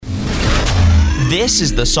This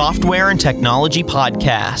is the Software and Technology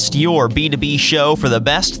Podcast, your B2B show for the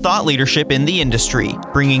best thought leadership in the industry,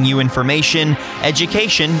 bringing you information,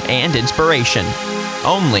 education, and inspiration.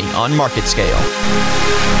 Only on MarketScale.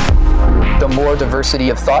 The more diversity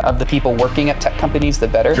of thought of the people working at tech companies, the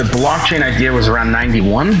better. The blockchain idea was around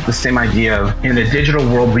 91, the same idea of in the digital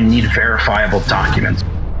world, we need verifiable documents.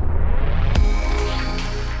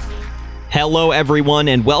 Hello, everyone,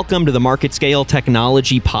 and welcome to the MarketScale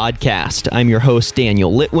Technology Podcast. I'm your host, Daniel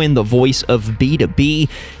Litwin, the voice of B2B.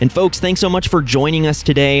 And folks, thanks so much for joining us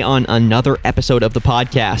today on another episode of the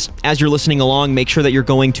podcast. As you're listening along, make sure that you're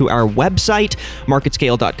going to our website,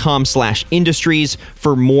 marketscale.com/industries,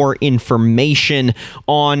 for more information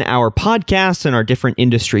on our podcasts and our different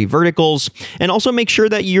industry verticals. And also make sure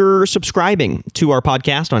that you're subscribing to our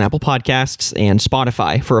podcast on Apple Podcasts and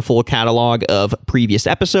Spotify for a full catalog of previous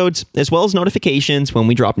episodes, as well as notifications when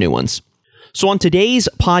we drop new ones. So on today's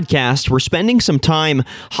podcast, we're spending some time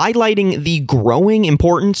highlighting the growing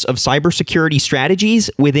importance of cybersecurity strategies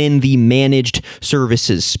within the managed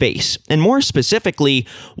services space, and more specifically,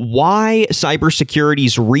 why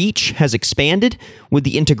cybersecurity's reach has expanded with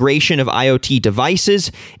the integration of IoT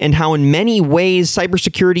devices, and how in many ways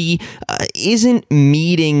cybersecurity isn't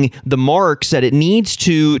meeting the marks that it needs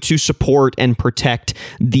to support and protect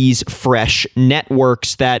these fresh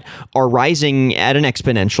networks that are rising at an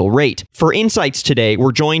exponential rate. For insights today,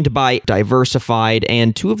 we're joined by Diversified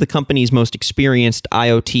and two of the company's most experienced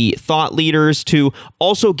IoT thought leaders to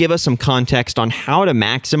also give us some context on how to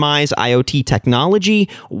maximize IoT technology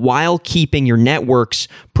while keeping your networks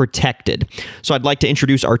protected. So I'd like to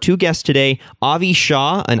introduce our two guests today, Avi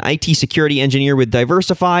Shah, an IT security engineer with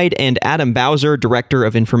Diversified, and Adam Bowser, Director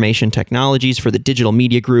of Information Technologies for the Digital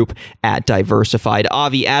Media Group at Diversified.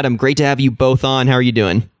 Avi, Adam, great to have you both on. How are you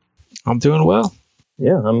doing? I'm doing well.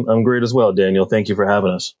 Yeah, I'm great as well, Daniel. Thank you for having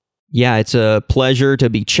us. Yeah, it's a pleasure to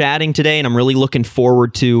be chatting today, and I'm really looking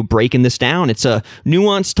forward to breaking this down. It's a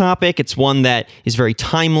nuanced topic. It's one that is very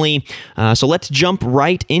timely. So let's jump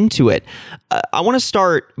right into it. I want to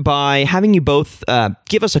start by having you both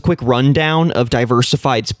give us a quick rundown of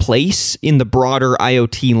Diversified's place in the broader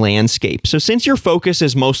IoT landscape. So since your focus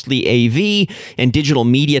is mostly AV and digital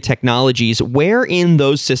media technologies, where in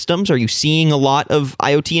those systems are you seeing a lot of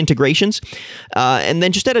IoT integrations? And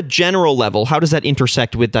then just at a general level, how does that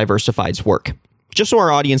intersect with Diversified's work? Just so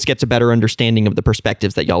our audience gets a better understanding of the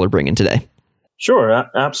perspectives that y'all are bringing today. Sure,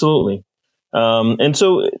 absolutely. And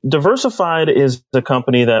so Diversified is a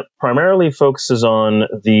company that primarily focuses on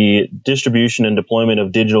the distribution and deployment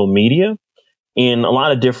of digital media in a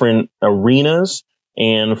lot of different arenas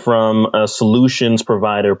and from a solutions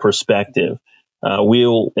provider perspective.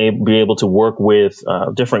 We'll be able to work with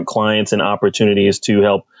different clients and opportunities to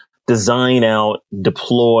help design out,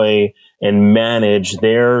 deploy, and manage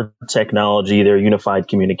their technology, their unified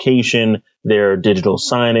communication, their digital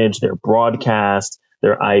signage, their broadcast,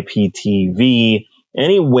 their IPTV,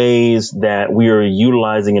 any ways that we are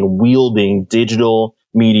utilizing and wielding digital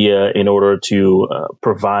media in order to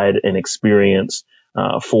provide an experience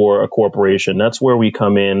for a corporation. That's where we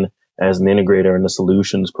come in as an integrator and a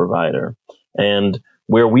solutions provider. And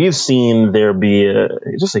where we've seen there be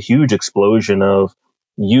just a huge explosion of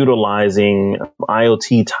utilizing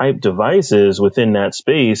IoT type devices within that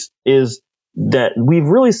space is that we've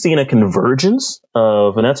really seen a convergence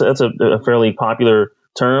of, and that's a fairly popular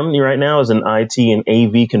term right now, is an IT and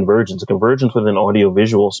AV convergence, a convergence within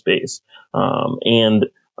audiovisual space. And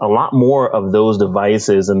a lot more of those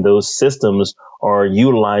devices and those systems are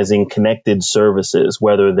utilizing connected services,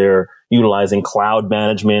 whether they're utilizing cloud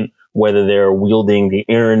management, whether they're wielding the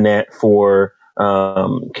internet for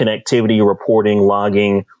connectivity, reporting,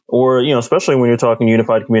 logging, or, especially when you're talking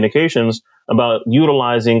unified communications, about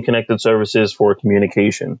utilizing connected services for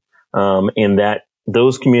communication. And that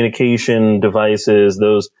those communication devices,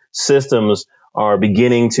 those systems are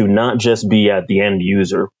beginning to not just be at the end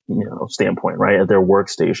user, standpoint, right? At their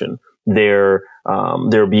workstation. They're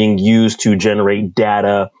being used to generate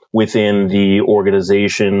data within the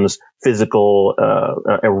organization's physical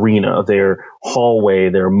arena, their hallway,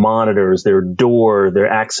 their monitors, their door,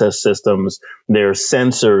 their access systems, their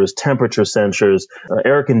sensors, temperature sensors,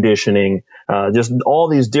 air conditioning, just all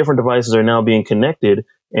these different devices are now being connected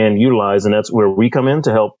and utilized. And that's where we come in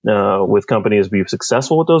to help with companies be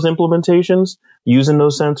successful with those implementations, using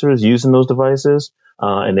those sensors, using those devices,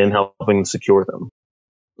 and then helping secure them.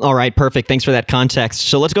 All right, perfect. Thanks for that context.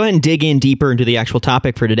 So let's go ahead and dig in deeper into the actual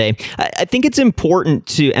topic for today. I think it's important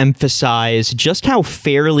to emphasize just how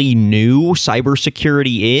fairly new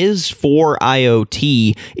cybersecurity is for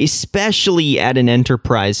IoT, especially at an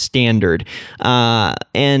enterprise standard.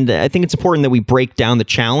 And I think it's important that we break down the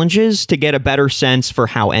challenges to get a better sense for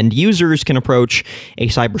how end users can approach a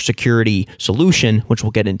cybersecurity solution, which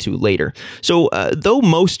we'll get into later. So though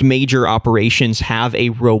most major operations have a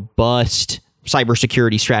robust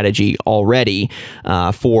cybersecurity strategy already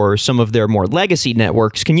for some of their more legacy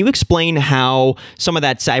networks, can you explain how some of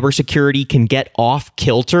that cybersecurity can get off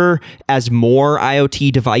kilter as more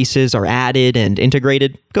IoT devices are added and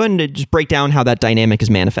integrated? Go ahead and just break down how that dynamic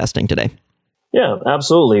is manifesting today. Yeah,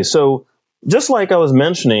 absolutely. So just like I was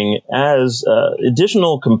mentioning, as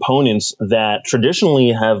additional components that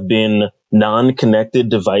traditionally have been non-connected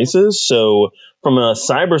devices, so from a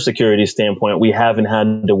cybersecurity standpoint, we haven't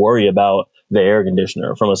had to worry about the air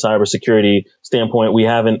conditioner. From a cybersecurity standpoint, we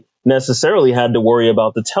haven't necessarily had to worry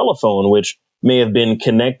about the telephone, which may have been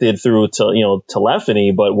connected through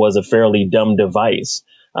telephony, but was a fairly dumb device.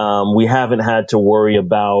 We haven't had to worry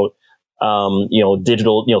about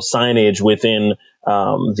digital signage within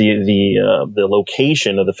the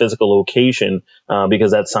location of the physical location,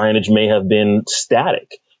 because that signage may have been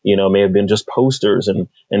static. May have been just posters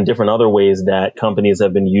and different other ways that companies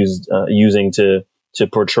have been using to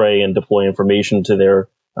portray and deploy information to their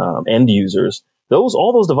end users.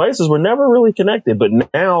 All those devices were never really connected, but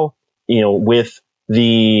now, with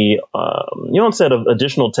the onset of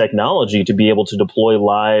additional technology to be able to deploy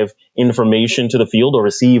live information to the field or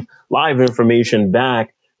receive live information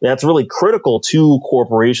back, that's really critical to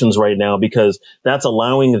corporations right now, because that's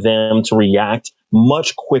allowing them to react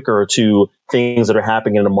much quicker to things that are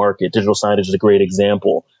happening in the market. Digital signage is a great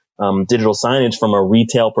example. Digital signage from a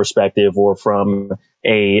retail perspective or from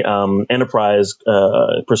a enterprise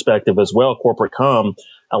perspective as well, corporate comm,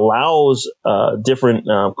 allows different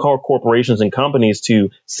corporations and companies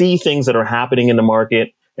to see things that are happening in the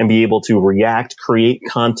market and be able to react, create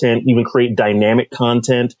content, even create dynamic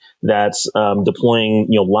content that's deploying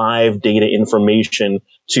live data information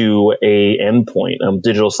to a endpoint.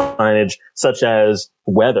 Digital signage such as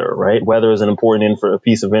weather, right? Weather is an important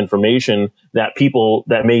piece of information that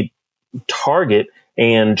may target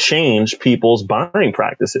and change people's buying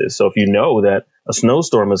practices. So if you know that a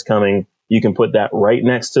snowstorm is coming, you can put that right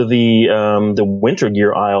next to the winter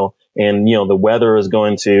gear aisle, and the weather is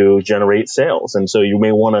going to generate sales. And so you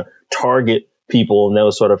may want to target people in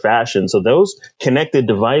those sort of fashion. So those connected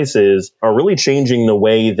devices are really changing the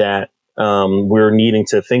way that we're needing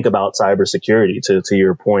to think about cybersecurity. To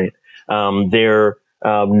your point, they're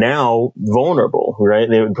now vulnerable,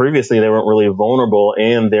 right? Previously they weren't really vulnerable,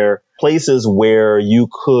 and they're places where you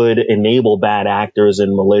could enable bad actors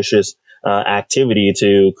and malicious activity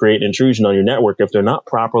to create intrusion on your network if they're not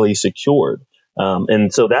properly secured.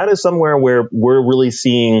 And so that is somewhere where we're really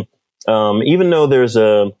seeing, even though there's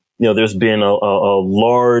been a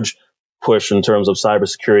large push in terms of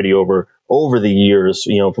cybersecurity over the years,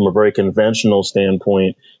 from a very conventional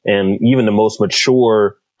standpoint, and even the most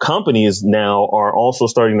mature companies now are also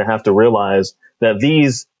starting to have to realize that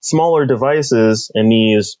these smaller devices and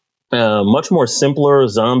these much more simpler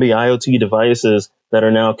zombie IoT devices that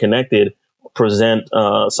are now connected present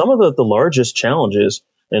some of the largest challenges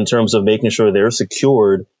in terms of making sure they're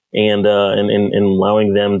secured and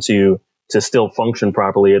allowing them to still function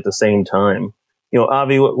properly at the same time.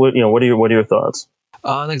 Avi, what are your thoughts?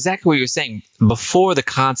 Exactly what you're saying. Before the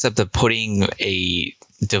concept of putting a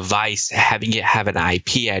device, having it have an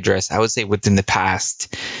IP address, I would say within the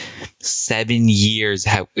past 7 years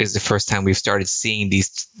is the first time we've started seeing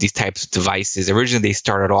these types of devices. Originally, they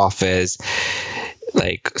started off as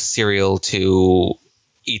like serial to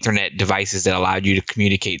Ethernet devices that allowed you to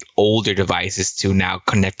communicate older devices to now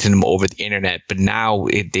connecting them over the internet. But now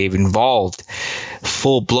they've involved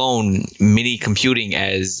full-blown mini computing,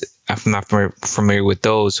 as I'm not familiar with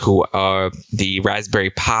those, who are the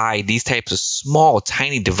Raspberry Pi. These types of small,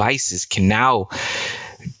 tiny devices can now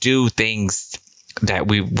do things that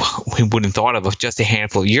we wouldn't have thought of just a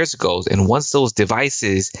handful of years ago. And once those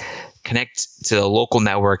devices connect to the local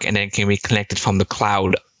network and then can be connected from the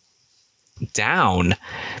cloud down,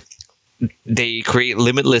 they create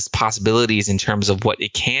limitless possibilities in terms of what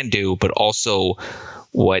it can do, but also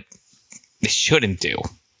what it shouldn't do.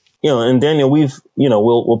 And Daniel,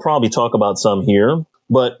 we'll probably talk about some here,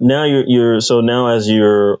 but now now as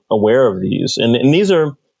you're aware of these, and these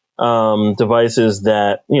are devices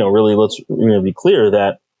that, really, let's be clear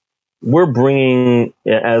that we're bringing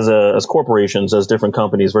as corporations, as different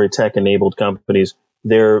companies, very tech enabled companies,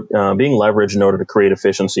 they're being leveraged in order to create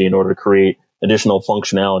efficiency, in order to create additional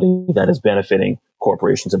functionality that is benefiting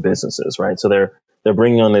corporations and businesses, right? So they're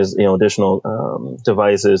bringing on these, additional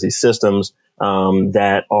devices, these systems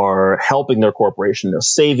that are helping their corporation. They're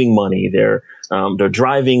saving money. They're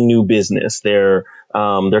driving new business. They're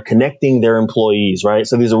connecting their employees, right?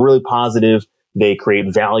 So these are really positive. They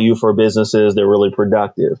create value for businesses. They're really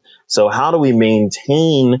productive. So how do we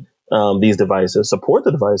maintain these devices, support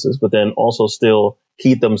the devices, but then also still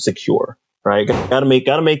keep them secure, right? Got to make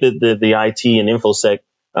the IT and InfoSec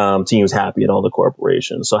teams happy at all the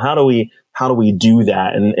corporations. So how do we do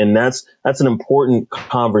that? And that's an important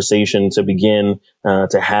conversation to begin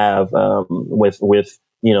to have with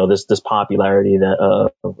this popularity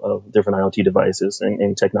of different IoT devices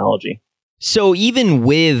and technology. So even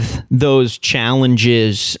with those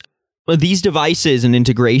challenges, these devices and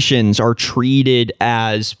integrations are treated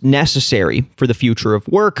as necessary for the future of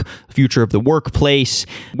work, future of the workplace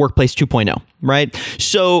 2.0, right?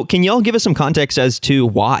 So can y'all give us some context as to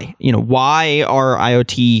why? Why are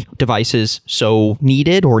IoT devices so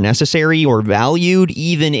needed or necessary or valued,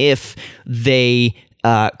 even if they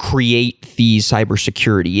create these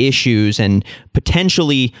cybersecurity issues and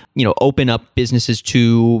potentially, open up businesses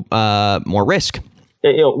to more risk?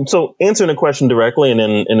 So answering the question directly and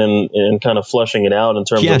then kind of flushing it out in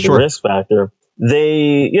terms of the risk factor,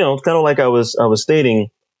 they, kind of like I was stating,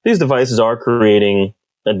 these devices are creating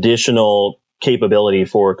additional capability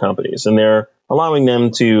for companies, and they're allowing them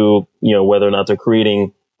to, whether or not they're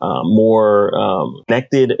creating more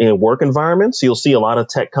connected work environments. You'll see a lot of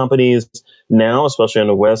tech companies now, especially on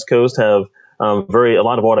the West Coast, have a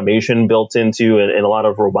lot of automation built into and a lot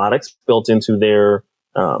of robotics built into their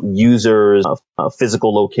users'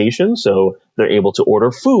 physical location. So they're able to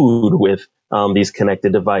order food with these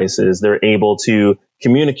connected devices. They're able to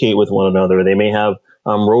communicate with one another. They may have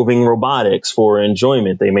roving robotics for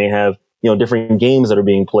enjoyment. They may have different games that are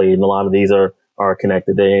being played, and a lot of these are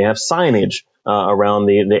connected. They have signage around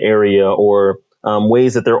the area, or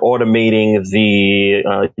ways that they're automating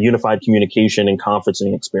the unified communication and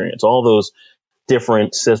conferencing experience. All those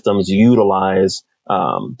different systems utilize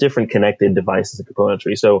different connected devices and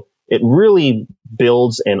componentry. So it really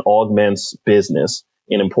builds and augments business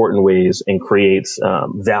in important ways and creates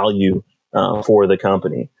value for the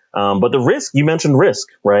company. But the risk, you mentioned risk,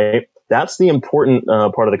 right? That's the important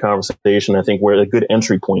part of the conversation. I think we're a good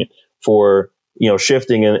entry point for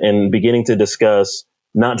shifting and beginning to discuss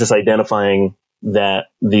not just identifying that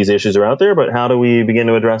these issues are out there, but how do we begin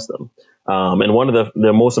to address them? And one of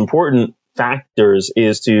the most important factors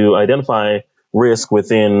is to identify risk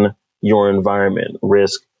within your environment,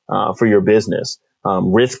 risk for your business.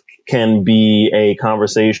 Risk can be a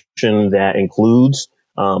conversation that includes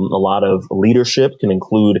a lot of leadership, can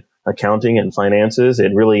include accounting and finances.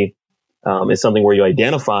 It really is something where you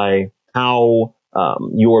identify how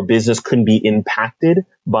your business could be impacted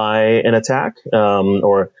by an attack,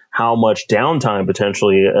 or how much downtime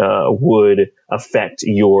potentially would affect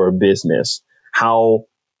your business, how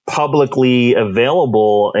publicly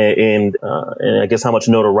available and I guess how much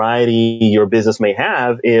notoriety your business may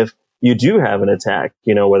have if you do have an attack,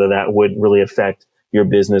 whether that would really affect your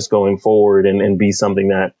business going forward and be something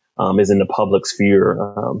that is in the public sphere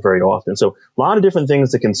very often. So a lot of different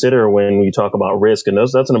things to consider when you talk about risk, and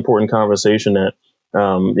that's an important conversation that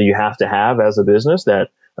you have to have as a business, that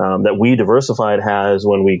we Diversified has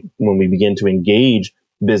when we begin to engage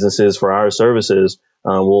businesses for our services.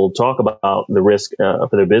 We'll talk about the risk for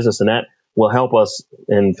their business, and that will help us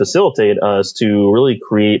and facilitate us to really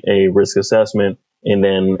create a risk assessment and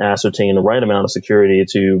then ascertain the right amount of security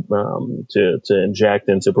to inject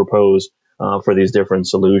and to propose for these different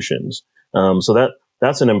solutions. So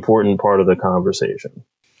that's an important part of the conversation.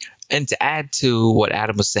 And to add to what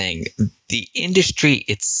Adam was saying, the industry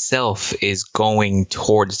itself is going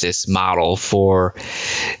towards this model for,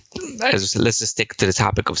 let's just stick to the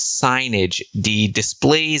topic of signage. The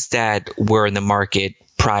displays that were in the market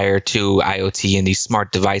prior to IoT and these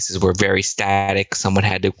smart devices were very static. Someone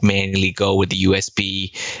had to manually go with the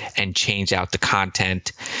USB and change out the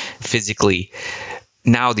content physically.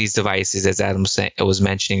 Now these devices, as Adam was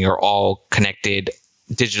mentioning, are all connected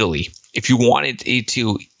digitally. If you wanted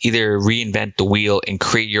to either reinvent the wheel and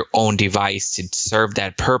create your own device to serve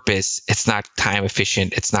that purpose, it's not time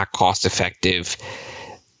efficient, it's not cost effective,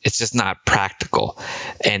 it's just not practical.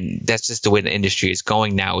 And that's just the way the industry is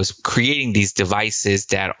going now, is creating these devices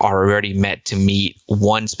that are already meant to meet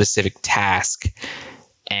one specific task,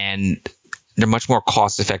 and they're much more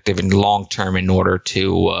cost effective and long term in order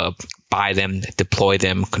to buy them, deploy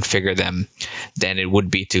them, configure them, than it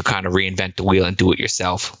would be to kind of reinvent the wheel and do it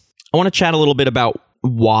yourself. I want to chat a little bit about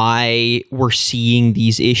why we're seeing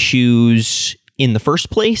these issues in the first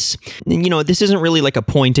place. And, this isn't really like a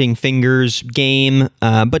pointing fingers game,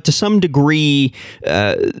 but to some degree,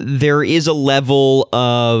 there is a level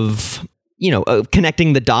of,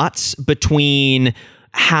 connecting the dots between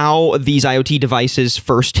how these IoT devices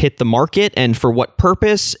first hit the market and for what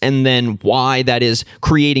purpose, and then why that is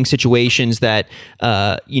creating situations that,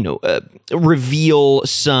 reveal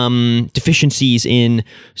some deficiencies in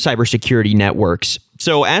cybersecurity networks.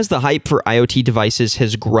 So as the hype for IoT devices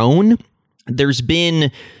has grown, there's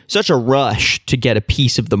been such a rush to get a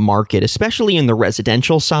piece of the market, especially in the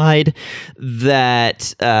residential side,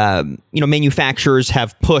 that manufacturers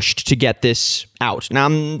have pushed to get this out. Now,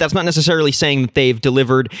 that's not necessarily saying that they've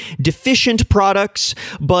delivered deficient products,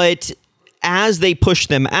 but as they push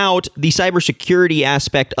them out, the cybersecurity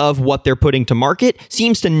aspect of what they're putting to market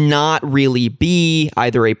seems to not really be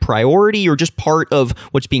either a priority or just part of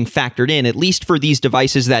what's being factored in, at least for these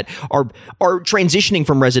devices that are transitioning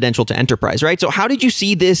from residential to enterprise, right? So how did you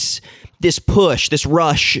see this push, this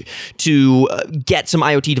rush to get some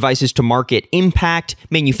IoT devices to market impact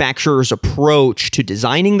manufacturers' approach to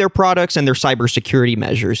designing their products and their cybersecurity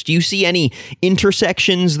measures? Do you see any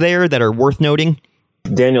intersections there that are worth noting?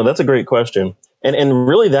 Daniel, that's a great question. And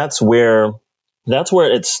really that's where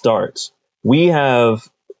it starts. We have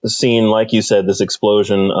seen, like you said, this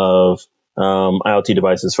explosion of IoT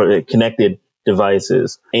devices, for connected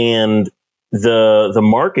devices. And the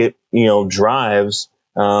market, drives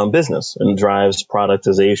business and drives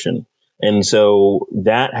productization. And so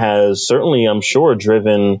that has certainly, I'm sure,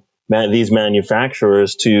 driven these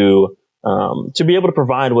manufacturers to be able to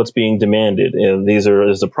provide what's being demanded. This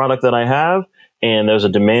is a product that I have, and there's a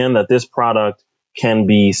demand that this product can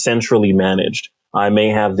be centrally managed. I may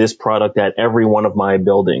have this product at every one of my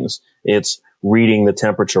buildings. It's reading the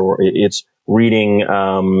temperature. It's reading,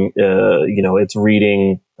 it's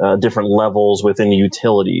reading different levels within the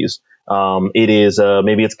utilities. It is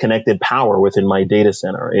maybe it's connected power within my data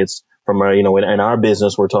center. It's from in our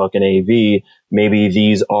business we're talking AV. Maybe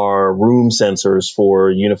these are room sensors for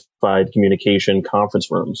unified communication conference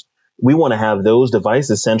rooms. We want to have those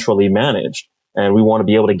devices centrally managed. And we want to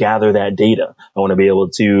be able to gather that data. I want to be able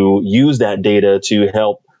to use that data to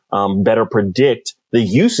help better predict the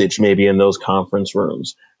usage maybe in those conference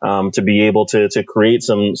rooms, to be able to create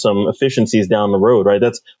some efficiencies down the road, right?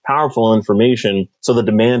 That's powerful information. So the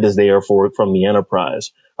demand is there from the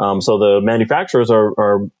enterprise. So the manufacturers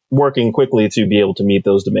are working quickly to be able to meet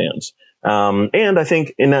those demands. And I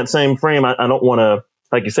think in that same frame, I don't want to,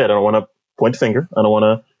 like you said, I don't want to point the finger. I don't want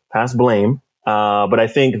to pass blame. But I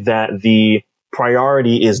think that the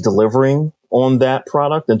priority is delivering on that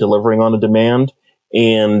product and delivering on the demand,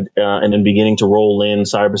 and then beginning to roll in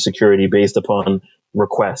cybersecurity based upon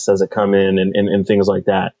requests as it come in and things like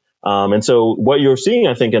that. And so what you're seeing,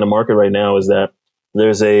 I think, in the market right now is that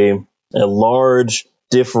there's a large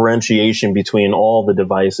differentiation between all the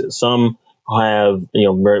devices. Some have,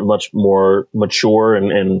 very much more mature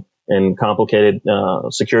and complicated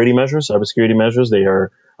security measures, cybersecurity measures. They are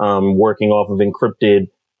working off of encrypted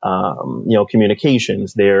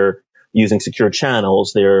communications. They're using secure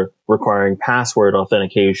channels. They're requiring password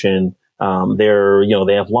authentication. They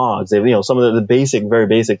have logs. They have, some of the basic, very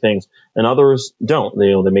basic things, and others don't.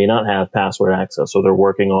 They may not have password access, so they're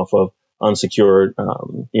working off of unsecured,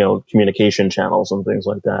 communication channels and things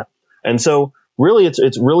like that. And so really,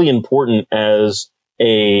 it's really important as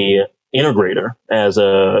a integrator, as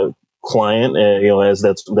a client, as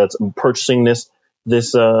that's purchasing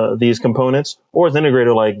these components, or as an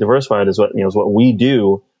integrator like Diversified is what we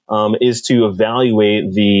do, is to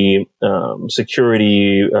evaluate the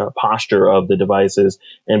security posture of the devices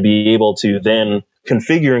and be able to then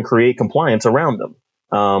configure and create compliance around them,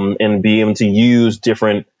 and be able to use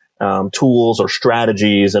different tools or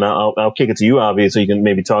strategies. And I'll kick it to you, Avi, so you can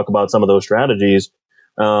maybe talk about some of those strategies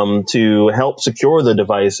to help secure the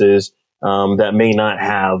devices that may not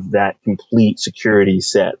have that complete security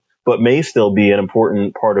set, but may still be an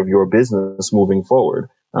important part of your business moving forward,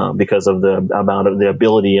 because of the amount of the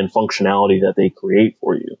ability and functionality that they create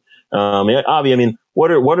for you. Avi,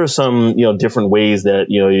 what are some, different ways that,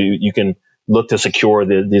 you can look to secure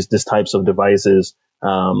these types of devices,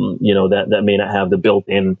 that may not have the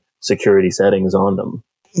built-in security settings on them?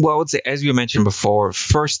 Well, I would say, as you mentioned before,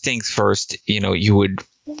 first things first, you would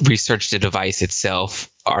research the device itself.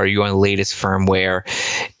 Are you on the latest firmware?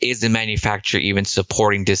 Is the manufacturer even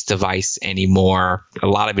supporting this device anymore? A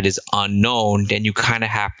lot of it is unknown. Then you kind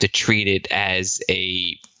of have to treat it as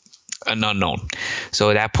a an unknown. So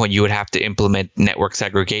at that point, you would have to implement network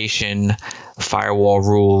segregation, firewall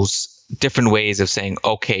rules, different ways of saying,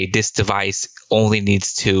 okay, this device only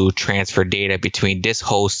needs to transfer data between this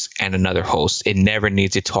host and another host. It never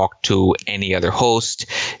needs to talk to any other host.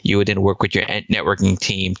 You would then work with your networking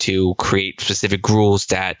team to create specific rules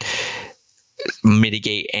that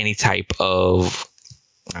mitigate any type of,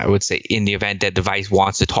 I would say, in the event that device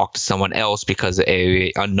wants to talk to someone else because of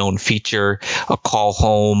a unknown feature, a call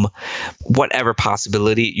home, whatever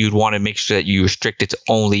possibility, you'd want to make sure that you restrict it to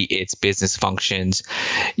only its business functions.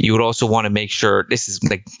 You would also want to make sure, this is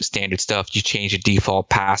like standard stuff, you change the default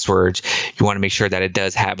passwords. You want to make sure that it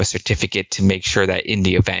does have a certificate to make sure that in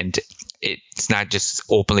the event it's not just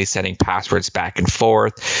openly setting passwords back and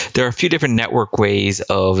forth. There are a few different network ways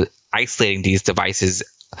of isolating these devices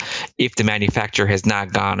if the manufacturer has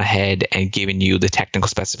not gone ahead and given you the technical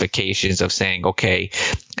specifications of saying, okay,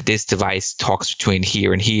 this device talks between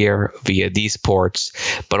here and here via these ports,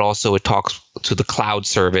 but also it talks to the cloud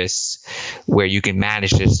service where you can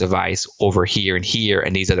manage this device over here and here,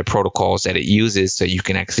 and these are the protocols that it uses, so you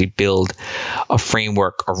can actually build a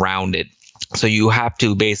framework around it. So you have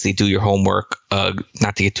to basically do your homework,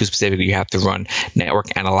 not to get too specific, you have to run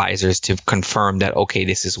network analyzers to confirm that, okay,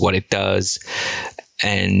 this is what it does.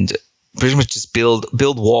 And pretty much just build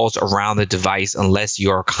walls around the device unless you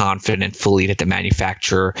are confident fully that the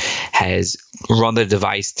manufacturer has run the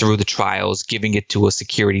device through the trials, giving it to a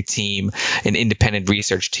security team, an independent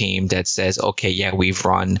research team that says, okay, yeah, we've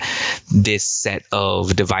run this set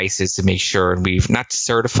of devices to make sure, and we've not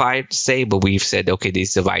certified, say, but we've said, okay,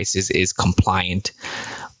 these devices is compliant.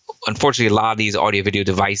 Unfortunately, a lot of these audio video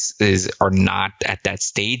devices are not at that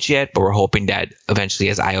stage yet, but we're hoping that eventually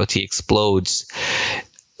as IoT explodes,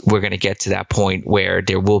 we're going to get to that point where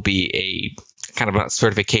there will be a kind of a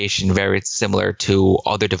certification very similar to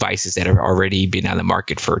other devices that have already been on the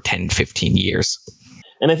market for 10, 15 years.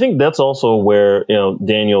 And I think that's also where,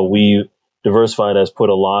 Daniel, Diversified has put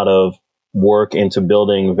a lot of work into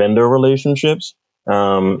building vendor relationships.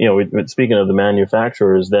 Speaking of the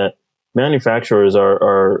manufacturers, that manufacturers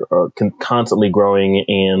are constantly growing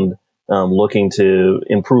and looking to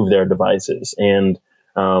improve their devices. And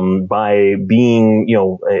by being,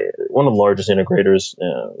 one of the largest integrators,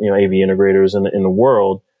 AV integrators in the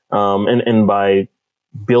world, and by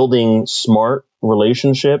building smart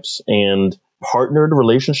relationships and partnered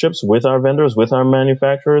relationships with our vendors, with our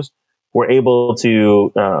manufacturers, we're able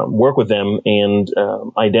to work with them and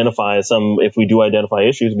identify if we do identify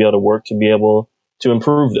issues, be able to work to be able to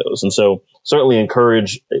improve those. And so certainly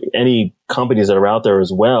encourage any companies that are out there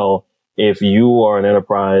as well. If you are an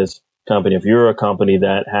enterprise company, if you're a company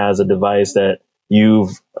that has a device that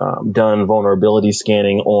you've done vulnerability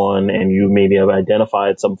scanning on and you maybe have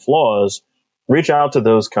identified some flaws, reach out to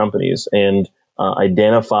those companies and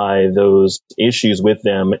identify those issues with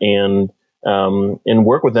them and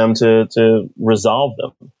work with them to resolve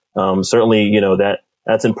them. Certainly,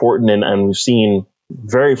 that's important. And we've seen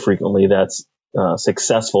very frequently that's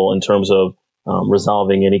successful in terms of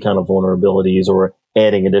resolving any kind of vulnerabilities or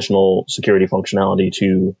adding additional security functionality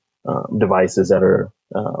to devices that are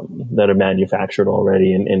manufactured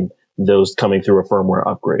already and those coming through a firmware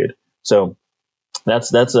upgrade. So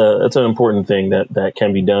that's an important thing that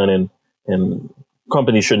can be done, and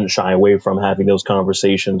companies shouldn't shy away from having those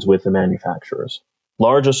conversations with the manufacturers,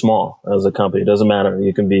 large or small. As a company, it doesn't matter.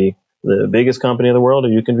 You can be the biggest company in the world, or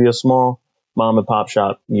you can be a small mom and pop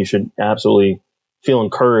shop. You should absolutely feel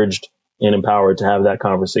encouraged and empowered to have that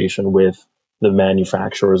conversation with the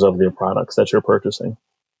manufacturers of their products that you're purchasing.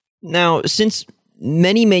 Now, since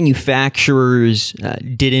many manufacturers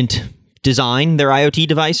didn't design their IoT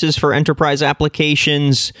devices for enterprise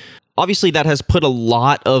applications, obviously that has put a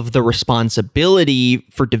lot of the responsibility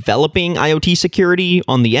for developing IoT security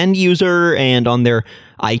on the end user and on their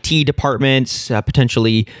IT departments,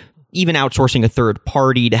 potentially even outsourcing a third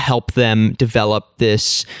party to help them develop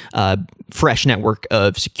this fresh network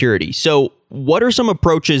of security. So what are some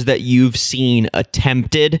approaches that you've seen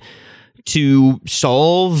attempted to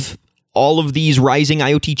solve all of these rising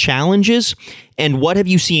IoT challenges? And what have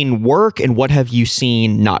you seen work and what have you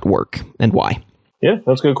seen not work and why? Yeah,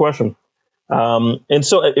 that's a good question. And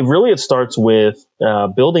so it starts with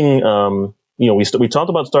building, we talked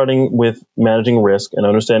about starting with managing risk and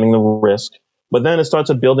understanding the risk, but then it starts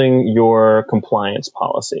with building your compliance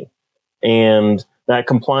policy. And that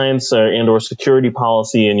compliance and or security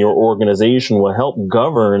policy in your organization will help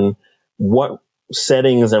govern what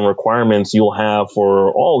settings and requirements you'll have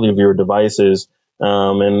for all of your devices,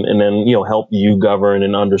 and then help you govern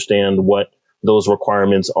and understand what those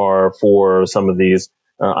requirements are for some of these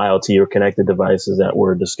IoT or connected devices that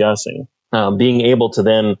we're discussing. Being able to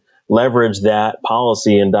then leverage that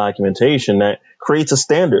policy and documentation that creates a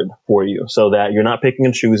standard for you so that you're not picking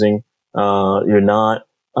and choosing. You're not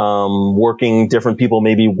different people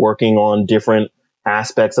may be working on different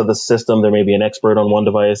aspects of the system. There may be an expert on one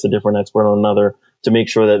device, a different expert on another, to make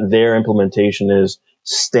sure that their implementation is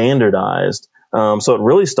standardized. So it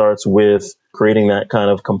really starts with creating that kind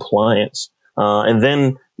of compliance. And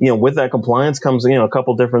then, with that compliance comes, a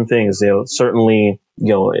couple different things, certainly,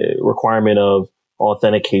 requirement of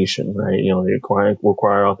authentication, right? They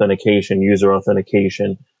require authentication, user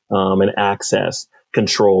authentication, and access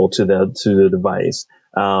control to the device.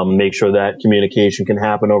 Make sure that communication can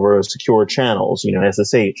happen over secure channels,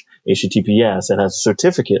 SSH, HTTPS, and has a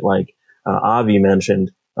certificate like Avi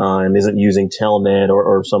mentioned, and isn't using Telnet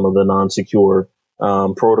or some of the non-secure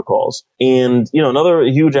protocols. And, another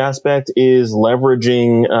huge aspect is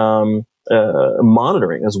leveraging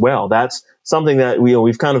monitoring as well. That's something that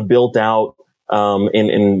we've kind of built out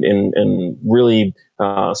and really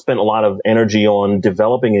spent a lot of energy on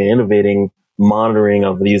developing and innovating monitoring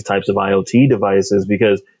of these types of IoT devices,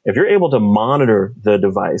 because if you're able to monitor the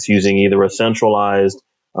device using either a centralized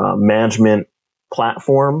management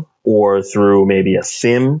platform or through maybe a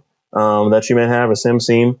SIM that you might have, a SIM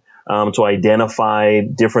to identify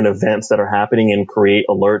different events that are happening and create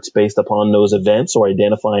alerts based upon those events or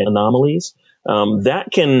identify anomalies, that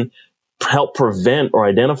can help prevent or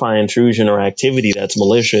identify intrusion or activity that's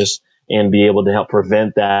malicious and be able to help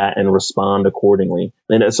prevent that and respond accordingly.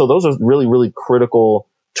 And so those are really, really critical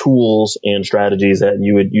tools and strategies that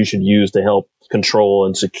you should use to help control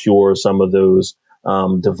and secure some of those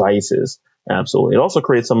devices. Absolutely. It also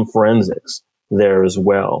creates some forensics there as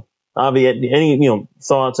well. Avi, any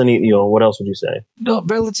thoughts? What else would you say? No,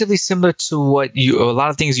 relatively similar to a lot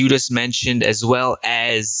of things you just mentioned, as well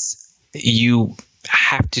as you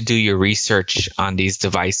have to do your research on these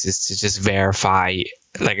devices to just verify,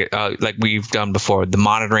 like we've done before, the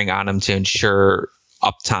monitoring on them to ensure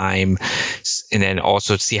uptime, and then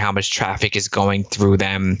also see how much traffic is going through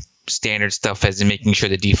them. Standard stuff as in making sure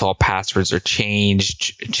the default passwords are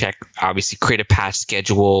changed, create a patch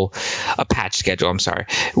schedule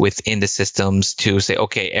within the systems to say,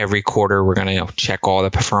 okay, every quarter we're going to check all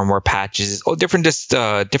the firmware patches,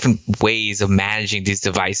 different ways of managing these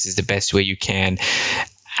devices the best way you can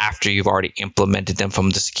after you've already implemented them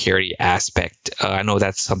from the security aspect. I know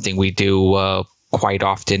that's something we do quite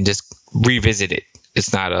often, just revisit it.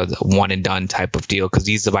 It's not a one and done type of deal, because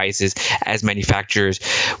these devices, as manufacturers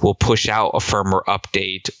will push out a firmware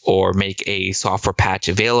update or make a software patch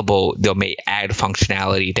available, they may add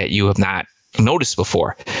functionality that you have not noticed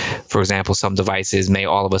before. For example, some devices may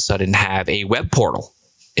all of a sudden have a web portal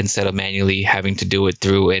instead of manually having to do it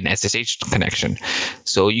through an SSH connection.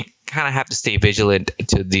 So you kind of have to stay vigilant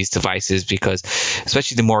to these devices, because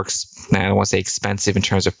especially the more, I don't want to say expensive in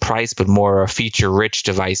terms of price, but more feature-rich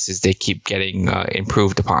devices, they keep getting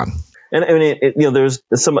improved upon. And I mean, there's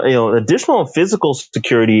some additional physical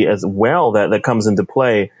security as well that comes into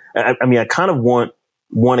play. I kind of want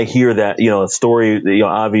to hear that a story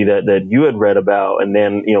Avi that you had read about, and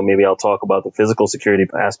then maybe I'll talk about the physical security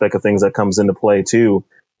aspect of things that comes into play too.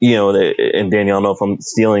 And Daniel, I don't know if I'm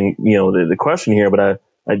stealing the question here, but I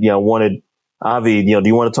wanted Avi, do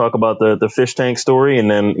you want to talk about the fish tank story, and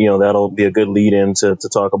then that'll be a good lead in to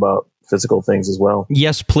talk about physical things as well.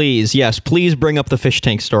 Yes, please. Yes, please bring up the fish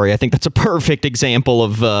tank story. I think that's a perfect example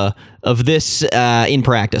of this in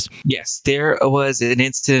practice. Yes, there was an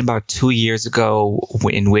incident about 2 years ago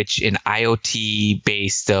in which an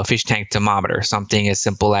IoT-based fish tank thermometer, something as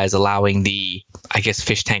simple as allowing the,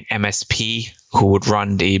 fish tank MSP, who would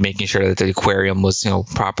run making sure that the aquarium was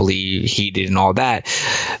properly heated and all that,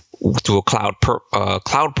 through a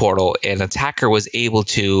cloud portal, an attacker was able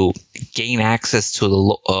to gain access to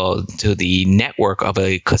the network of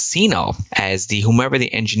a casino, as whomever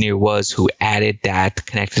the engineer was who added that,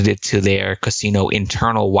 connected it to their casino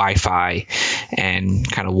internal Wi-Fi, and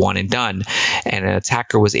kind of one and done. And an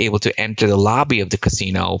attacker was able to enter the lobby of the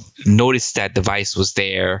casino, notice that device was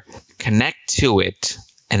there, connect to it,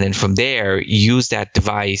 and then from there use that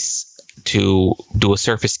device to do a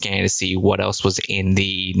surface scan to see what else was in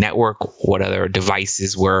the network, what other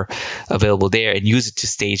devices were available there, and use it to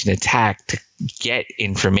stage an attack to get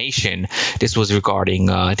information. This was regarding,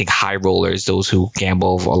 high rollers, those who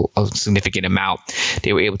gamble a significant amount.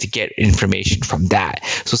 They were able to get information from that.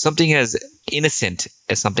 So something as innocent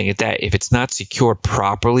as something like that, if it's not secured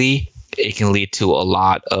properly, it can lead to a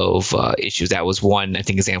lot of issues. That was one,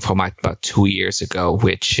 example from about 2 years ago,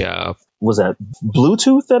 which... was that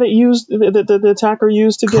Bluetooth that it used, the attacker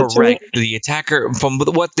used to get correct. to it? The attacker, from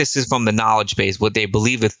what this is from the knowledge base, what they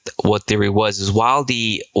believe what theory was is while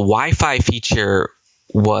the Wi-Fi feature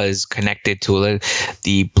was connected to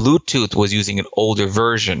the Bluetooth was using an older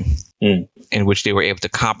version in which they were able to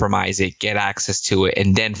compromise it, get access to it,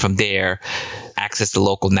 and then from there access the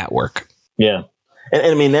local network. Yeah. And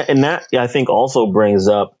I mean, that I think also brings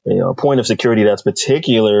up, a point of security that's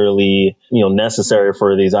particularly, necessary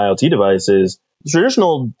for these IoT devices.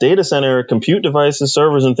 Traditional data center compute devices,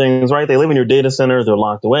 servers and things, right? They live in your data center. They're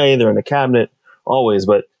locked away. They're in a cabinet always.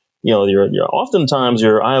 But, oftentimes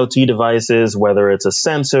your IoT devices, whether it's a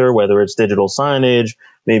sensor, whether it's digital signage,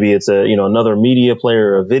 maybe it's another media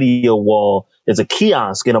player, a video wall, it's a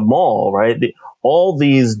kiosk in a mall, right? All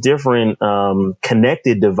these different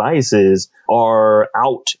connected devices are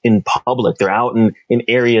out in public. They're out in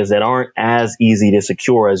areas that aren't as easy to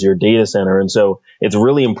secure as your data center. And so it's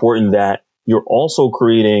really important that you're also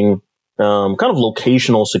creating kind of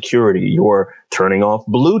locational security. You're turning off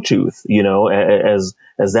Bluetooth,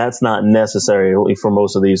 as that's not necessary for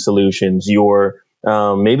most of these solutions.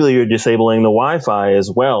 Maybe you're disabling the Wi-Fi as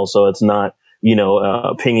well, so it's not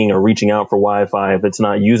pinging or reaching out for Wi-Fi if it's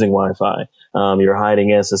not using Wi-Fi. You're hiding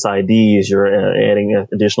SSIDs, you're adding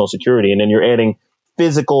additional security, and then you're adding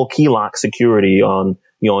physical key lock security on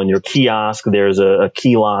your kiosk. There's a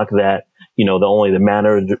key lock that, only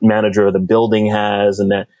the manager of the building has,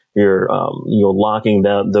 and that you're locking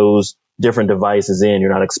those different devices in.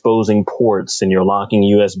 You're not exposing ports, and you're locking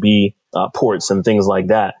USB ports and things like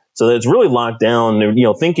that. So it's really locked down,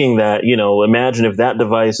 thinking that, imagine if that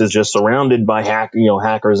device is just surrounded by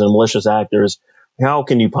hackers and malicious actors. How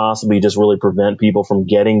can you possibly just really prevent people from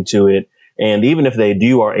getting to it? And even if they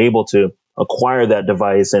are able to acquire that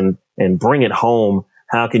device and bring it home,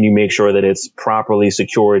 how can you make sure that it's properly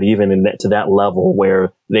secured even to that level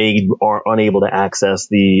where they are unable to access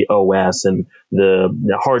the OS and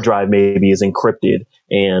the hard drive maybe is encrypted,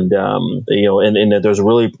 and and that there's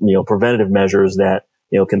really preventative measures that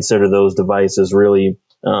consider those devices really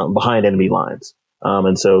behind enemy lines.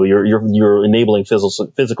 And so you're enabling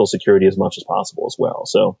physical security as much as possible as well.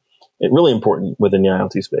 So it's really important within the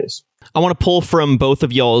IoT space. I want to pull from both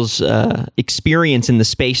of y'all's experience in the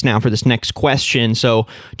space now for this next question. So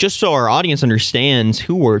just so our audience understands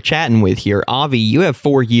who we're chatting with here, Avi, you have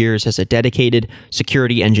 4 years as a dedicated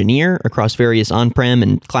security engineer across various on-prem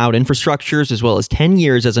and cloud infrastructures, as well as 10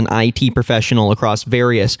 years as an IT professional across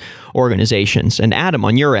various organizations. And Adam,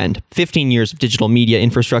 on your end, 15 years of digital media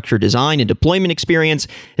infrastructure design and deployment experience,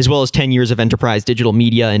 as well as 10 years of enterprise digital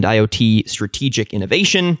media and IoT strategic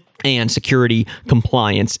innovation and security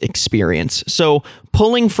compliance experience. So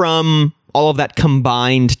pulling from all of that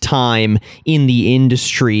combined time in the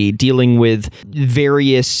industry, dealing with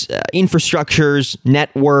various infrastructures,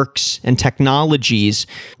 networks, and technologies,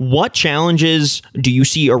 what challenges do you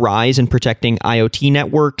see arise in protecting IoT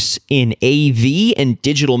networks in AV and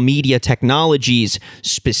digital media technologies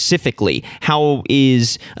specifically? How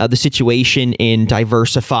is the situation in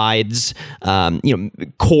Diversified's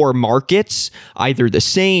core markets either the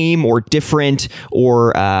same or different,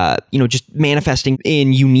 or just manifesting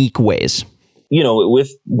in unique ways?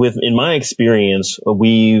 With in my experience,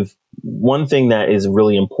 one thing that is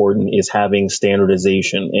really important is having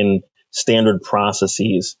standardization and standard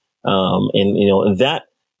processes. And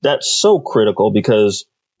that's so critical because,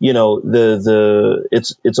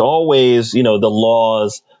 it's always, the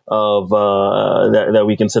laws of, that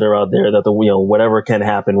we consider out there that whatever can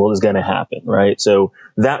happen is going to happen. Right. So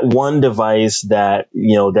that one device that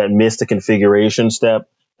missed a configuration step,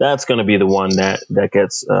 that's going to be the one that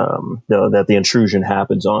gets that the intrusion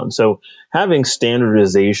happens on. So having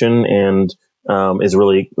standardization is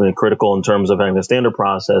really critical in terms of having a standard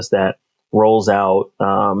process that rolls out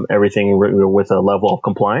everything with a level of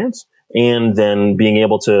compliance, and then being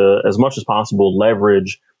able to, as much as possible,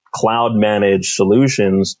 leverage cloud managed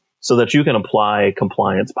solutions so that you can apply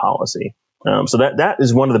compliance policy. So that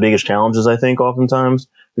is one of the biggest challenges, I think, oftentimes,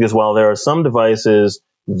 because while there are some devices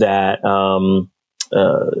that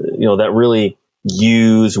that really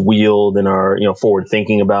wield and are, forward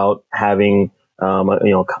thinking about having,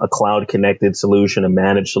 a cloud connected solution, a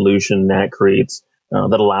managed solution that creates,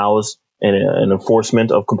 that allows an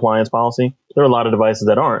enforcement of compliance policy. There are a lot of devices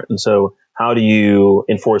that aren't. And so how do you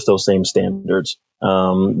enforce those same standards,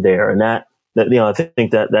 there? And that, I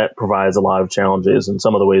think that provides a lot of challenges, and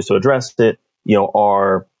some of the ways to address it,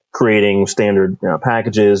 are creating standard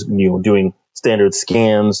packages, doing standard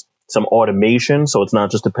scans, some automation, so it's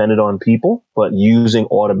not just dependent on people, but using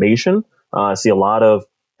automation. I see a lot of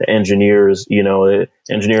the engineers,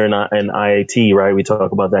 engineer and IAT, right? We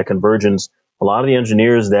talk about that convergence. A lot of the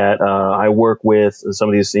engineers that I work with, some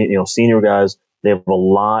of these senior guys, they have a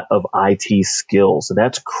lot of IT skills, so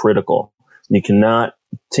that's critical. You cannot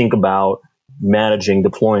think about managing,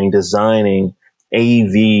 deploying, designing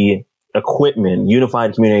AV equipment,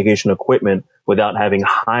 unified communication equipment, without having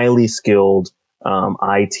highly skilled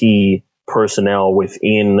IT personnel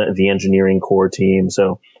within the engineering core team.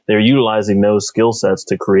 So they're utilizing those skill sets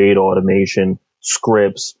to create automation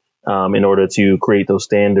scripts in order to create those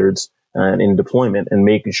standards in deployment, and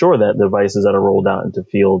making sure that devices that are rolled out into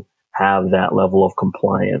field have that level of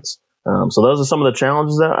compliance. So those are some of the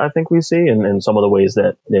challenges that I think we see, and some of the ways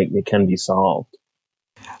that they can be solved.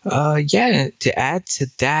 Yeah, to add to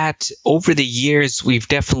that, over the years, we've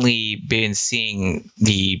definitely been seeing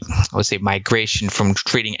I would say, migration from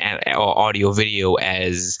treating audio video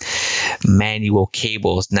as manual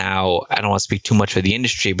cables. Now, I don't want to speak too much for the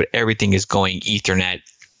industry, but everything is going Ethernet.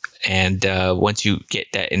 And once you get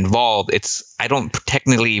that involved, I don't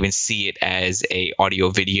technically even see it as a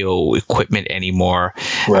audio video equipment anymore.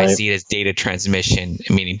 Right. I see it as data transmission,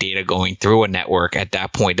 meaning data going through a network. At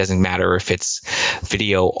that point, it doesn't matter if it's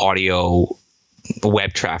video, audio,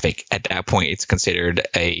 web traffic. At that point, it's considered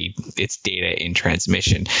it's data in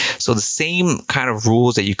transmission. So the same kind of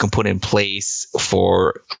rules that you can put in place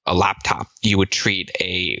for a laptop, you would treat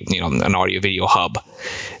an audio video hub.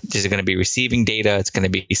 This is going to be receiving data, it's going to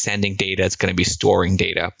be sending data, it's going to be storing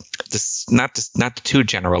data. Not to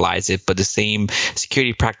generalize it, but the same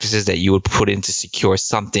security practices that you would put in to secure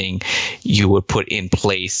something, you would put in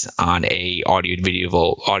place on a audio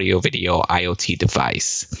video IoT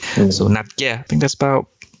device. Mm-hmm. So I think that's about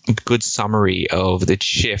a good summary of the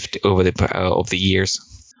shift over the years.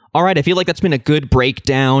 All right, I feel like that's been a good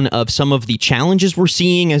breakdown of some of the challenges we're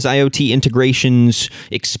seeing as IoT integrations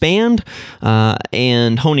expand,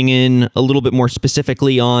 and honing in a little bit more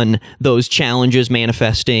specifically on those challenges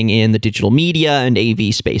manifesting in the digital media and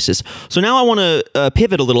AV spaces. So now I want to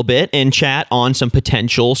pivot a little bit and chat on some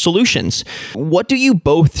potential solutions. What do you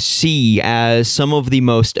both see as some of the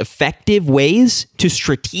most effective ways to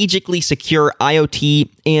strategically secure IoT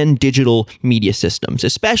and digital media systems,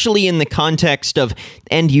 especially in the context of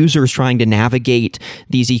end users trying to navigate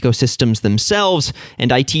these ecosystems themselves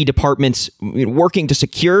and IT departments working to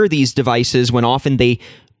secure these devices when often they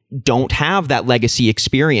don't have that legacy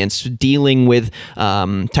experience dealing with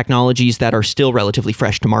technologies that are still relatively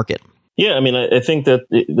fresh to market? Yeah, I mean, I think that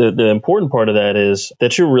the important part of that is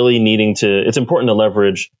that you're really it's important to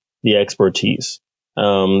leverage the expertise.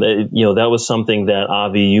 That was something that,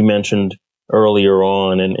 Avi, you mentioned earlier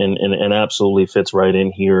on, and absolutely fits right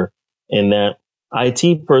in here, in that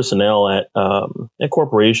IT personnel at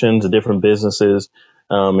corporations, at different businesses,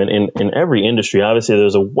 and in every industry, obviously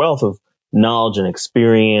there's a wealth of knowledge and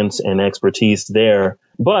experience and expertise there.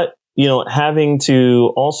 But, having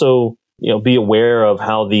to also, be aware of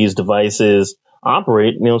how these devices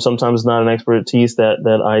operate, sometimes not an expertise that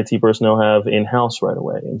IT personnel have in-house right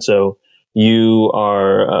away. And so you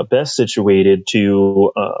are best situated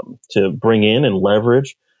to bring in and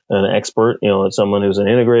leverage an expert, someone who's an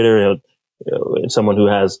integrator, someone who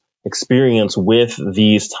has experience with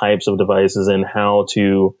these types of devices and how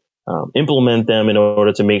to implement them in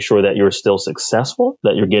order to make sure that you're still successful,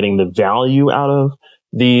 that you're getting the value out of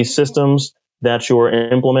the systems that you're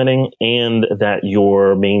implementing, and that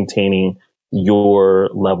you're maintaining your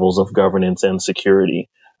levels of governance and security.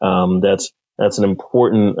 That's an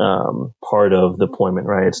important part of deployment,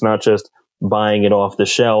 right? It's not just buying it off the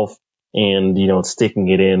shelf and sticking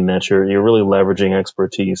it in. That you're really leveraging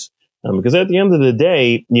expertise, because at the end of the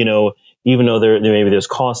day, even though there's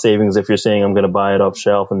cost savings if you're saying I'm going to buy it off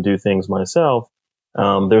shelf and do things myself,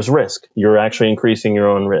 there's risk. You're actually increasing your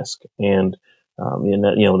own risk, and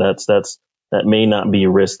that may not be a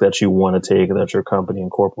risk that you want to take, that your company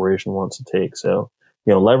and corporation wants to take. So,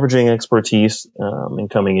 leveraging expertise and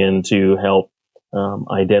coming in to help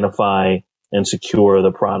identify and secure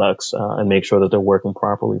the products and make sure that they're working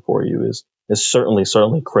properly for you is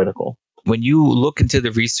certainly critical. When you look into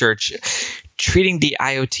the research, treating the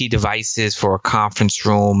IoT devices for a conference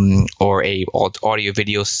room or a audio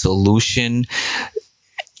video solution,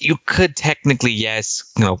 you could technically,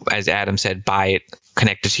 yes, as Adam said, buy it,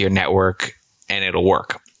 connect it to your network, and it'll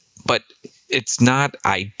work. But it's not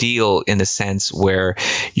ideal in the sense where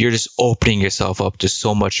you're just opening yourself up to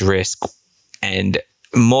so much risk. And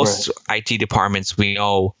most IT departments we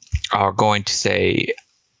know are going to say,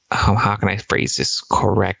 how can I phrase this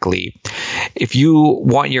correctly? If you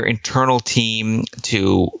want your internal team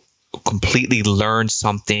to completely learn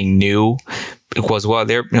something new, because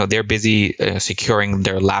they're busy securing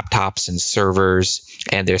their laptops and servers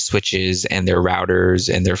and their switches and their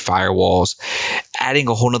routers and their firewalls, adding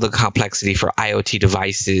a whole nother complexity for IoT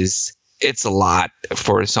devices, it's a lot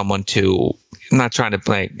for someone to, I'm not trying to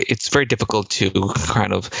it's very difficult to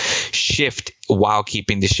kind of shift while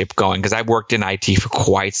keeping the ship going. Because I've worked in IT for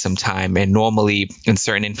quite some time, and normally in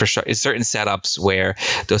certain infrastructure, certain setups where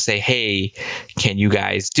they'll say, "Hey, can you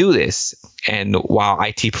guys do this?" And while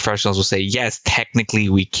IT professionals will say, "Yes, technically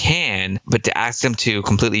we can," but to ask them to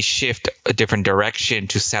completely shift a different direction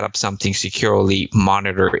to set up something securely,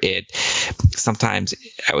 monitor it, sometimes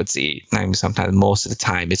I would say, not even sometimes, most of the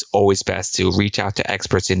time, it's always best to reach out to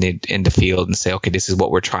experts in the field and say, "Okay, this is what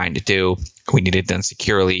we're trying to do. We need it done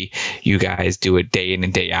securely. You guys do it day in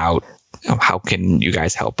and day out. How can you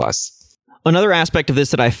guys help us?" Another aspect of this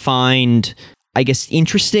that I find, I guess,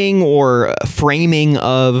 interesting or framing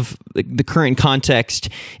of the current context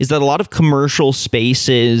is that a lot of commercial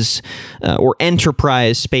spaces or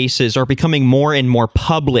enterprise spaces are becoming more and more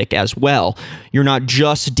public as well. You're not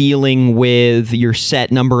just dealing with your set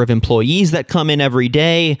number of employees that come in every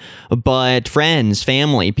day, but friends,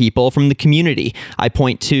 family, people from the community. I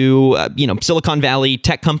point to, Silicon Valley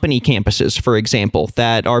tech company campuses, for example,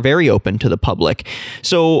 that are very open to the public.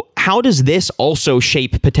 So how does this also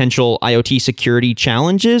shape potential IoT security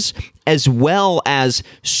challenges, as well as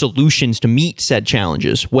solutions to meet said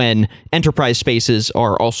challenges when enterprise spaces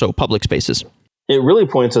are also public spaces? It really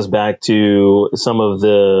points us back to some of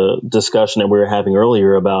the discussion that we were having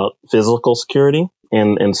earlier about physical security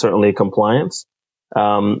and certainly compliance.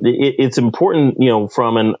 It's important,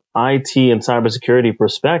 from an IT and cybersecurity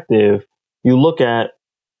perspective, you look at,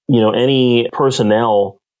 any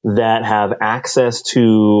personnel that have access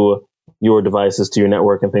to your devices, to your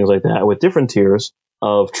network and things like that with different tiers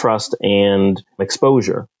of trust and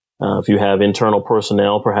exposure. If you have internal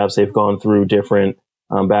personnel, perhaps they've gone through different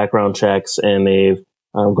background checks and they've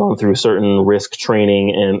gone through certain risk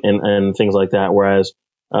training and things like that. Whereas,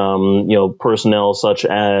 personnel such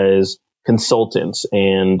as consultants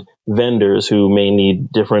and vendors who may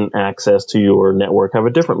need different access to your network have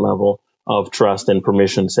a different level of trust and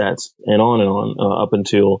permission sets and on up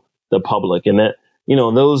until the public. And that,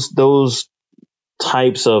 those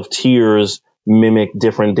types of tiers mimic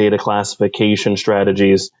different data classification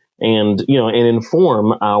strategies and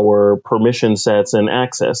inform our permission sets and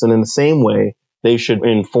access. And in the same way, they should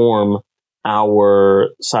inform our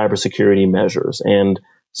cybersecurity measures. And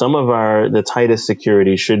some of the tightest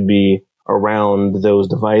security should be around those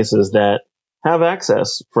devices that have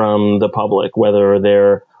access from the public, whether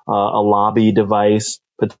they're a lobby device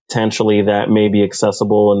potentially that may be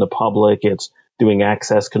accessible in the public. It's doing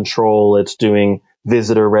access control. It's doing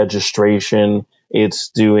visitor registration. It's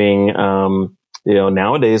doing,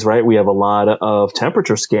 nowadays, right, we have a lot of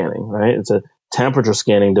temperature scanning, right? It's a temperature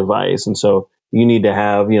scanning device. And so you need to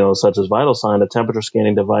have, such as VitalSign, a temperature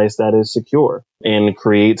scanning device that is secure and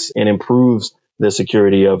creates and improves the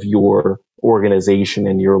security of your organization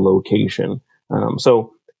and your location.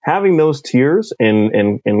 So having those tiers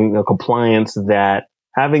and a compliance that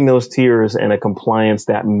having those tiers and a compliance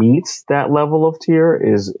that meets that level of tier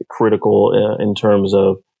is critical in terms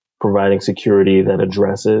of providing security that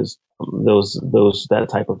addresses that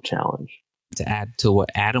type of challenge. To add to what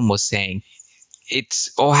Adam was saying, it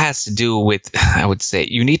all has to do with, I would say,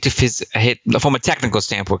 you need to hit from a technical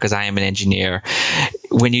standpoint, because I am an engineer.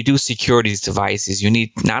 When you do secure these devices, you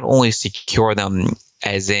need not only secure them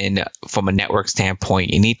as in from a network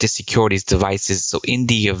standpoint, you need to secure these devices. So in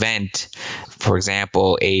the event, for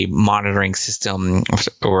example, a monitoring system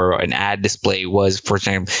or an ad display was, for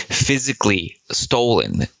example, physically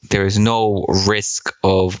stolen, there is no risk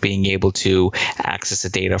of being able to access the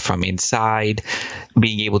data from inside,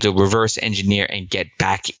 being able to reverse engineer and get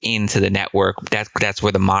back into the network. That's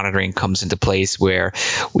where the monitoring comes into place, where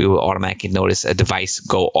we will automatically notice a device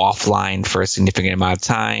go offline for a significant amount of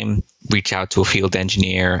time, reach out to a field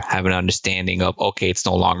engineer, have an understanding of, okay, it's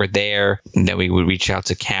no longer there. And then we would reach out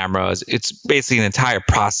to cameras. It's basically an entire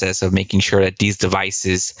process of making sure that these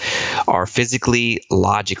devices are physically,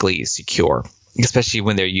 logically secure, especially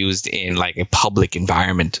when they're used in like a public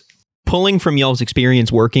environment. Pulling from y'all's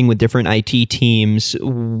experience working with different IT teams,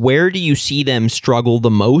 where do you see them struggle the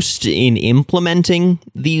most in implementing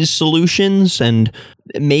these solutions and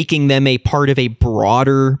making them a part of a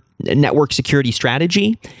broader network security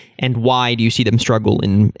strategy? And why do you see them struggle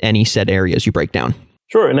in any set areas you break down?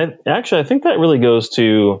 Sure. And I think that really goes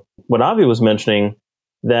to what Avi was mentioning,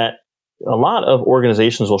 that a lot of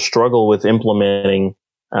organizations will struggle with implementing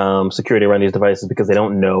security around these devices because they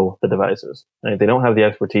don't know the devices. Right? They don't have the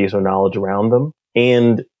expertise or knowledge around them.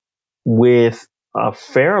 And with a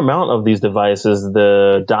fair amount of these devices,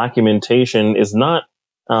 the documentation is not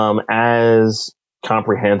as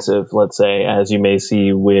comprehensive, let's say, as you may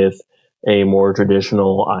see with a more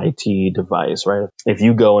traditional IT device, right? If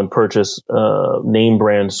you go and purchase a name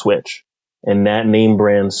brand switch, and that name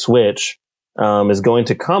brand switch is going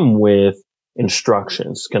to come with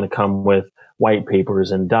instructions. It's going to come with white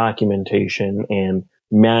papers and documentation and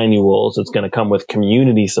manuals. It's going to come with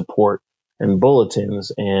community support and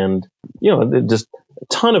bulletins and, just a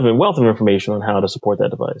ton of wealth of information on how to support that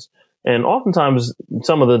device. And oftentimes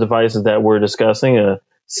some of the devices that we're discussing, a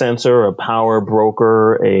sensor, a power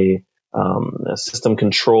broker, a system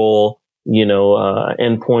control,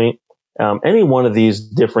 endpoint, any one of these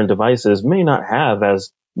different devices may not have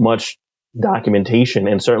as much documentation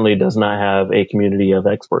and certainly does not have a community of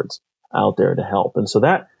experts out there to help. And so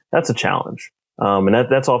that's a challenge. And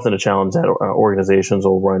that's often a challenge that organizations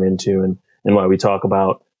will run into, and why we talk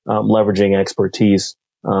about leveraging expertise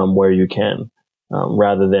where you can,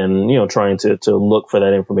 rather than trying to look for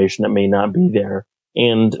that information that may not be there,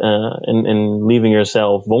 and leaving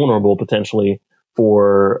yourself vulnerable potentially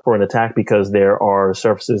for an attack because there are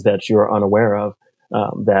surfaces that you're unaware of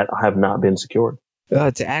that have not been secured.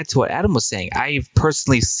 To add to what Adam was saying, I've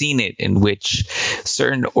personally seen it in which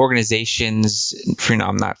certain organizations,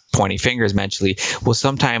 I'm not pointing fingers mentally, will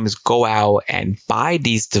sometimes go out and buy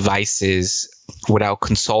these devices without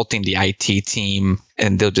consulting the IT team.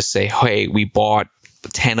 And they'll just say, hey, we bought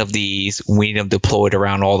 10 of these. We need them deployed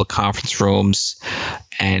around all the conference rooms.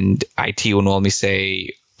 And IT will normally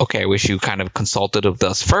say, okay, I wish you kind of consulted with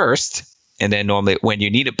us first. And then normally when you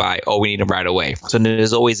need it by, we need them right away. So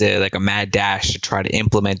there's always a mad dash to try to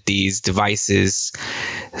implement these devices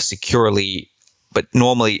securely. But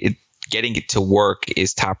normally getting it to work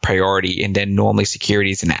is top priority. And then normally security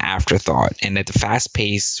is an afterthought. And at the fast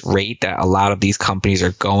paced rate that a lot of these companies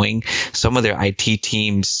are going, some of their IT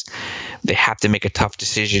teams, they have to make a tough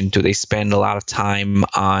decision. Do they spend a lot of time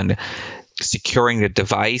on securing the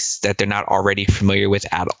device that they're not already familiar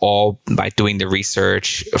with at all by doing the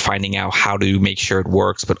research, finding out how to make sure it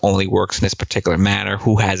works, but only works in this particular manner,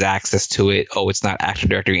 who has access to it, it's not Active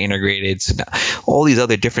Directory integrated, so all these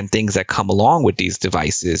other different things that come along with these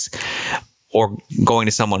devices, or going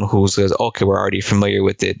to someone who says, okay, we're already familiar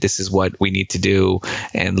with it, this is what we need to do,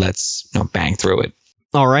 and let's bang through it.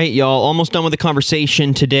 All right, y'all, almost done with the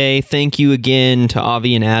conversation today. Thank you again to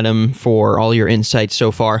Avi and Adam for all your insights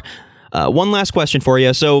so far. One last question for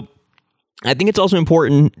you. So I think it's also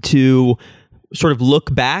important to sort of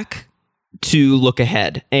look back to look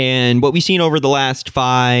ahead. And what we've seen over the last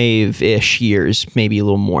 5-ish years, maybe a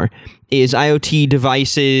little more, is IoT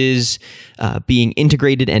devices being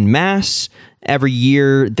integrated en masse. Every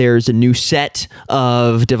year, there's a new set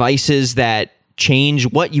of devices that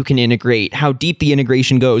change what you can integrate, how deep the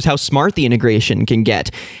integration goes, how smart the integration can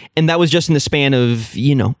get. And that was just in the span of,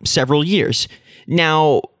 several years.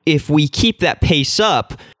 Now, if we keep that pace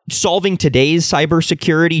up, solving today's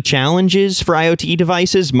cybersecurity challenges for IoT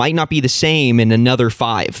devices might not be the same in another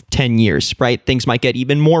 5-10 years, right? Things might get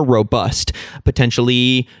even more robust,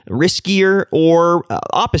 potentially riskier, or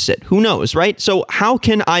opposite. Who knows, right? So how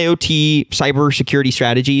can IoT cybersecurity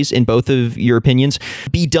strategies, in both of your opinions,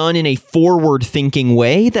 be done in a forward-thinking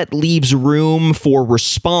way that leaves room for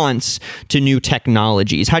response to new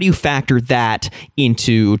technologies? How do you factor that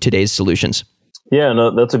into today's solutions? Yeah,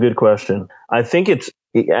 no, that's a good question. I think it's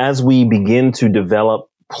as we begin to develop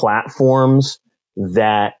platforms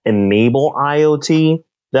that enable IoT,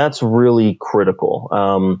 that's really critical.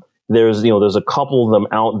 There's a couple of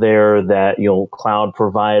them out there that, cloud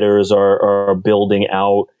providers are building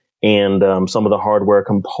out, and some of the hardware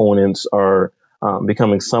components are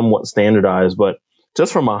becoming somewhat standardized. But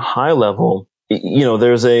just from a high level,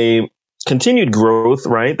 there's a continued growth,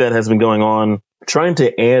 right, that has been going on, trying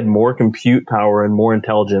to add more compute power and more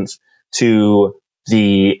intelligence to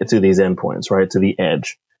these endpoints, right, to the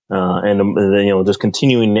edge, and then just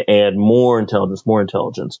continuing to add more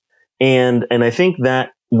intelligence, and I think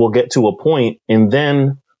that we'll get to a point, and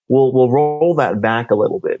then we'll roll that back a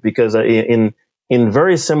little bit, because in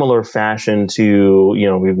very similar fashion to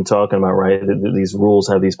we've been talking about, right, these rules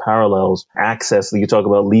have these parallels. Access, you talk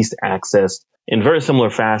about least access. In very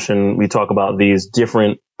similar fashion, we talk about these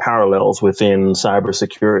different parallels within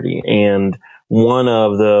cybersecurity. And one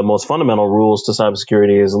of the most fundamental rules to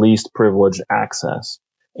cybersecurity is least privileged access.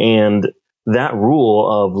 And that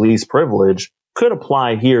rule of least privilege could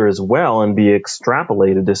apply here as well and be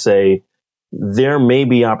extrapolated to say there may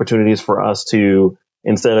be opportunities for us to,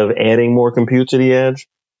 instead of adding more compute to the edge,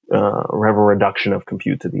 have a reduction of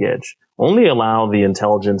compute to the edge. Only allow the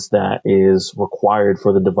intelligence that is required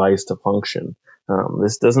for the device to function.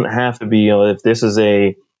 This doesn't have to be, if this is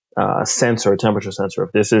a sensor, a temperature sensor,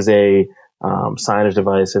 if this is a signage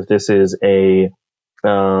device, if this is a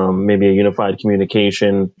maybe a unified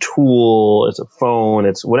communication tool, it's a phone,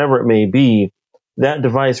 it's whatever it may be, that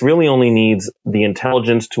device really only needs the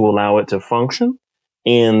intelligence to allow it to function.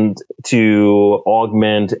 and to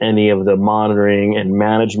augment any of the monitoring and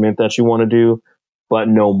management that you want to do, but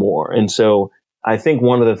no more. And so I think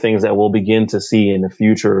one of the things that we'll begin to see in the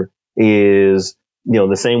future is,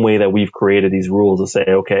 the same way that we've created these rules to say,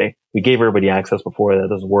 okay, we gave everybody access before, that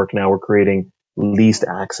doesn't work. Now we're creating least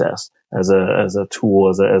access as a tool,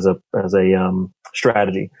 as a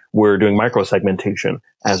strategy. We're doing microsegmentation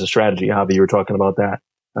as a strategy. Javi, you were talking about that.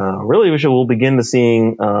 Really, we'll begin to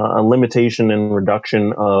seeing a limitation and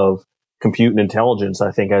reduction of compute and intelligence,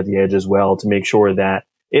 I think, at the edge as well, to make sure that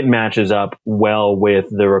it matches up well with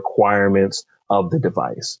the requirements of the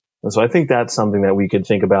device. And so I think that's something that we could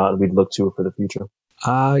think about and we'd look to for the future.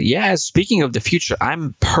 Speaking of the future,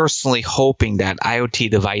 I'm personally hoping that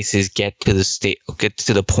IoT devices get to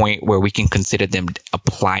the point where we can consider them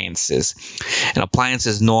appliances. And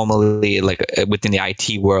appliances normally, like within the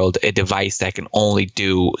IT world, a device that can only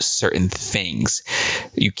do certain things.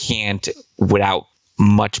 You can't, without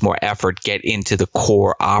much more effort, get into the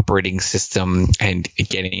core operating system and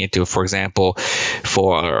getting into, for example,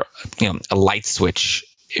 for a light switch.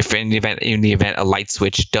 If in the event a light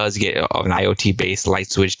switch does get, an IoT-based light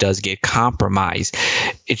switch does get compromised,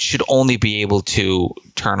 it should only be able to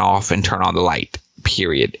turn off and turn on the light,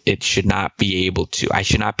 period. It should not be able to, I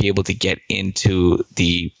should not be able to get into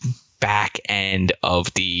the back end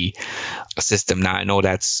of the system. Now, I know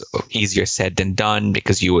that's easier said than done,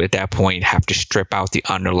 because you would at that point have to strip out the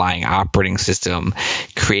underlying operating system,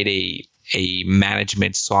 create a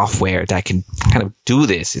management software that can kind of do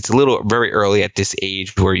this. It's very early at this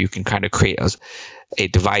age where you can kind of create a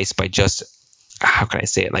device by just, how can I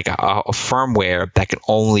say it, like a firmware that can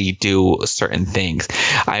only do certain things.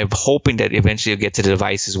 I'm hoping that eventually you'll get to the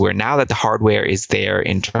devices where, now that the hardware is there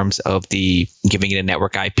in terms of the giving it a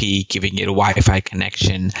network IP, giving it a Wi-Fi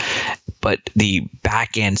connection, but the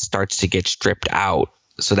back end starts to get stripped out.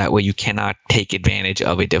 So that way you cannot take advantage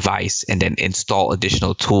of a device and then install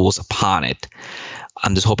additional tools upon it.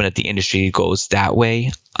 I'm just hoping that the industry goes that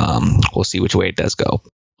way. We'll see which way it does go.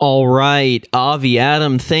 All right, Avi,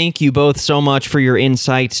 Adam, thank you both so much for your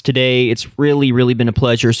insights today. It's really, really been a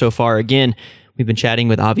pleasure so far. Again, we've been chatting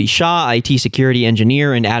with Avi Shah, IT security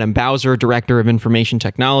engineer, and Adam Bowser, director of information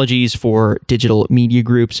technologies for Digital Media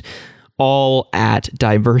Groups, all at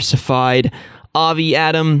Diversified. Avi,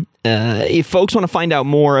 Adam, if folks want to find out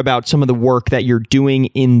more about some of the work that you're doing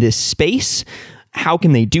in this space, how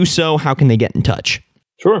can they do so? How can they get in touch?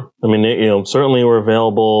 Sure. I mean, certainly we're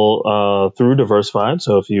available through Diversified.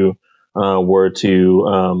 So if you were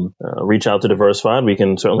to reach out to Diversified, we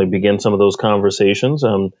can certainly begin some of those conversations.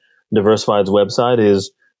 Diversified's website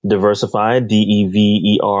is Diversified,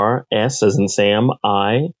 DEVERS as in Sam,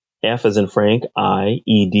 I, F as in Frank,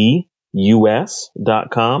 IED.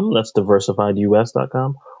 US.com. That's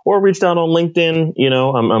diversifiedus.com. Or reached out on LinkedIn.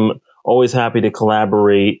 I'm always happy to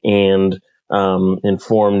collaborate and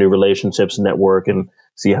inform new relationships, network, and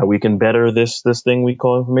see how we can better this thing we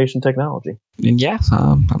call information technology. And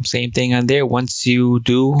same thing on there. Once you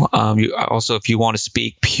do, you also, if you want to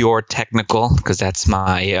speak pure technical, because that's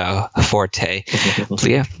my forte,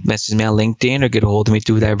 message me on LinkedIn or get a hold of me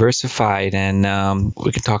through Diversified, and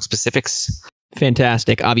we can talk specifics.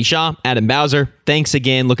 Fantastic. Avi Shah, Adam Bowser, thanks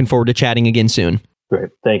again. Looking forward to chatting again soon.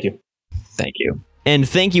 Great. Thank you. Thank you. And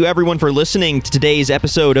thank you, everyone, for listening to today's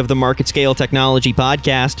episode of the Market Scale Technology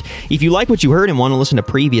Podcast. If you like what you heard and want to listen to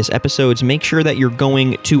previous episodes, make sure that you're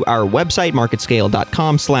going to our website,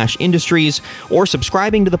 marketscale.com/industries, or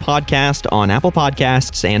subscribing to the podcast on Apple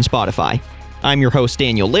Podcasts and Spotify. I'm your host,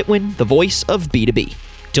 Daniel Litwin, the voice of B2B.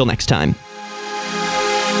 Till next time.